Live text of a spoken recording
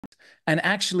And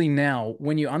actually now,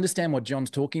 when you understand what John's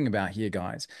talking about here,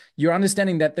 guys, you're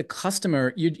understanding that the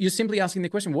customer, you're simply asking the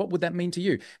question, what would that mean to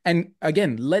you? And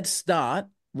again, let's start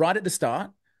right at the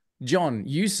start. John,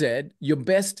 you said your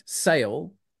best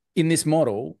sale in this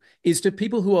model is to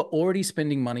people who are already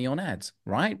spending money on ads,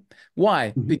 right?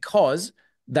 Why? Mhm. Because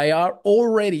they are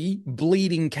already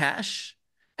bleeding cash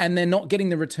and they're not getting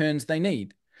the returns they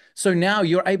need. So now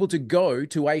you're able to go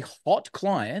to a hot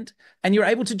client and you're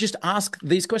able to just ask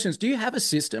these questions. Do you have a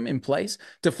system in place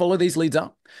to follow these leads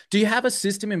up? Do you have a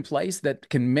system in place that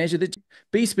can measure the,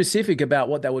 be specific about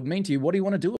what that would mean to you? What do you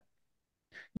want to do?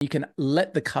 You can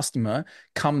let the customer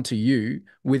come to you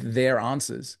with their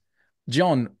answers.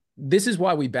 John, this is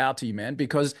why we bow to you, man,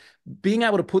 because being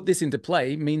able to put this into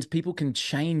play means people can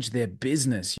change their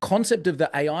business. Concept of the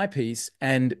AI piece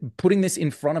and putting this in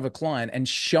front of a client and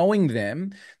showing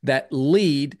them that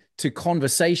lead to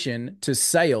conversation to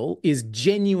sale is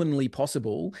genuinely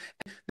possible.